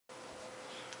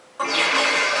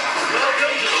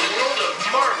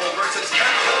is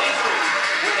coming through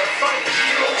with a fight of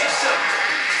heroes yourself.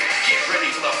 Get ready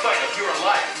for the fight of your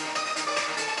life.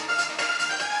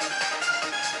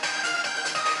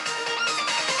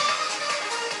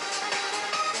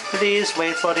 Please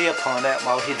wait for the opponent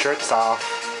while he jerks off.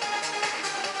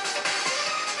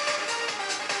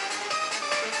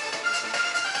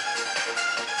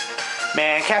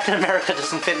 Man, Captain America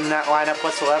doesn't fit in that lineup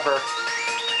whatsoever.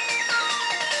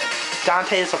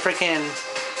 Dante is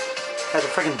has a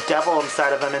freaking devil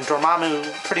inside of him, and Dormammu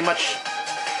pretty much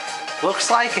looks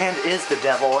like and is the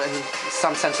devil in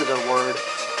some sense of the word.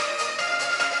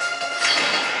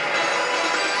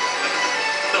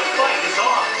 The fight is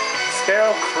on.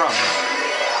 Sparrow Crumb.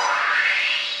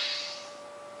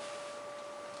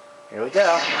 Here we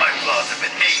go. My claws have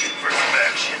been aching for some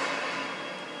action.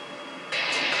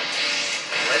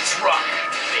 Let's rock,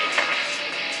 baby.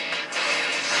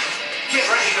 Get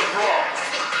ready to brawl.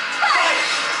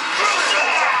 Fight!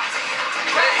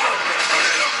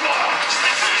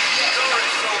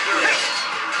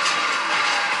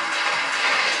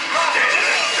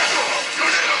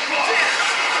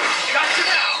 Gotcha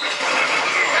now!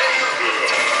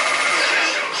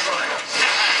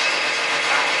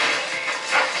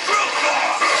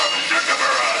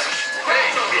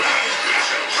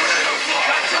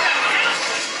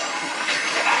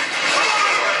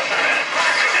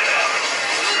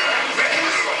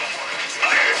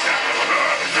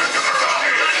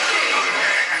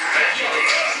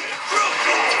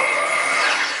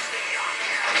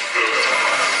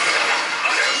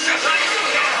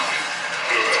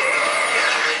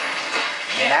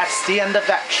 And that's the end of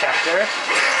that chapter.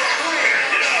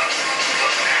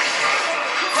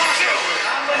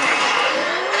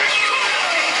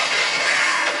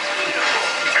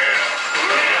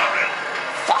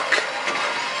 Fuck.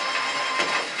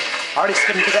 Already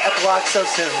skipping to the epilogue so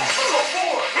soon.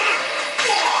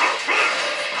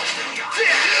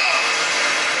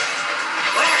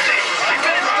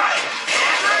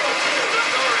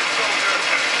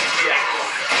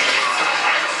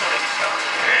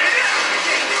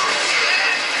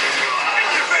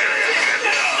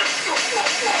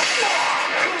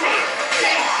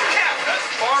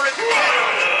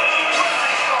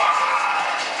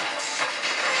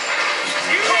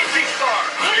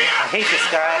 I hate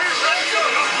this guy.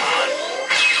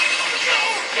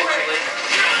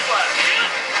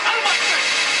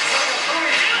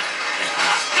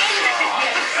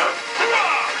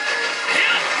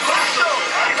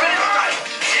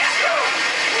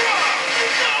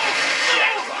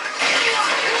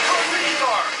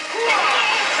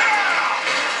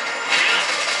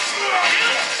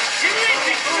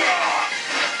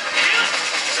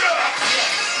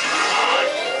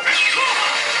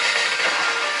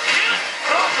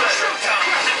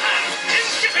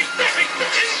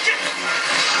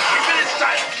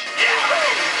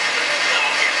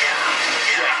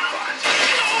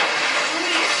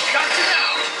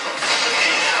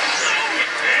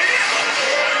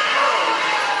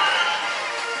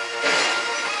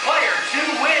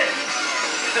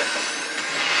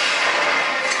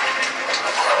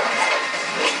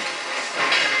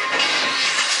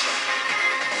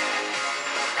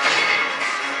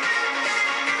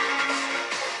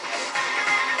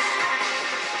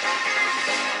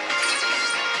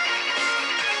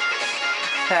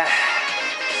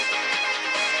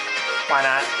 Why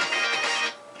not?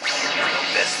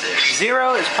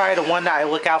 Zero is probably the one that I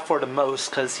look out for the most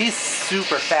because he's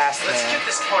super fast, man. Let's get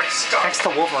this party started. Next to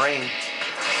Wolverine.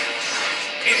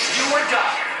 It's do or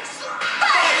die.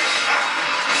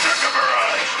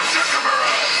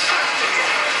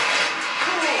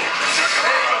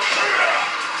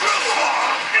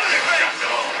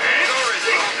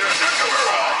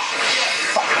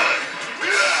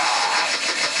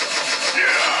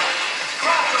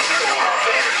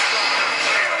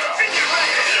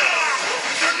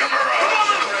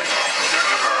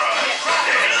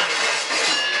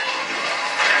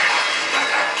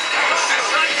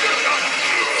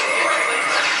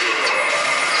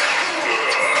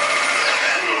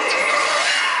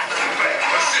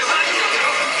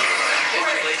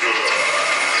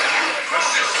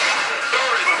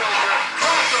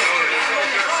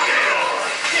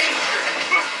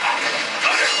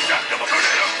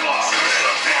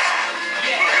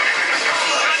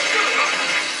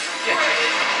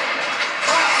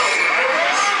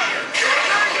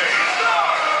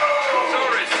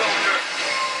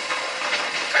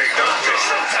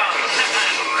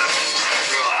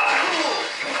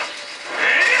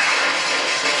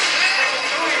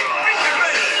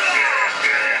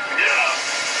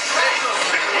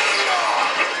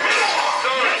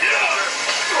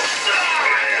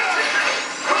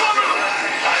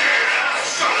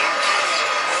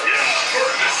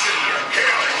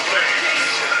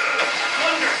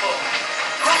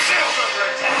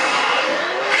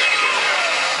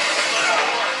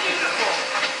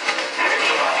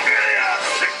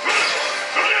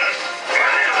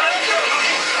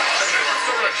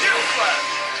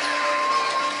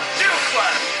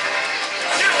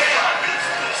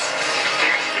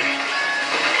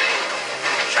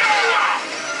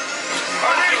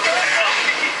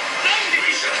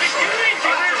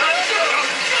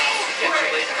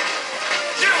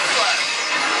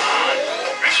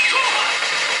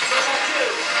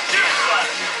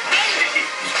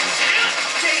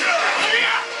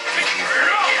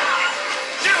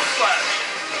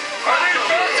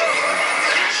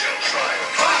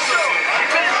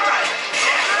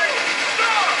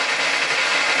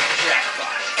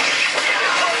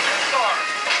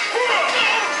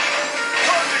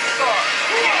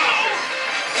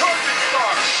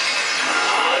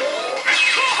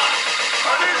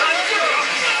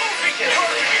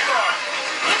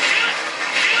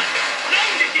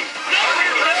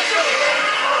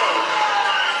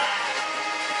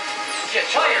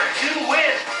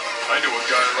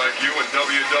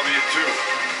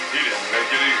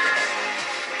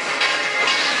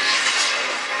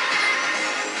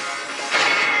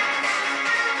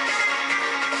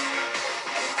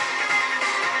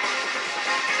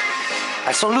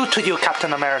 I salute to you,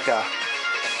 Captain America.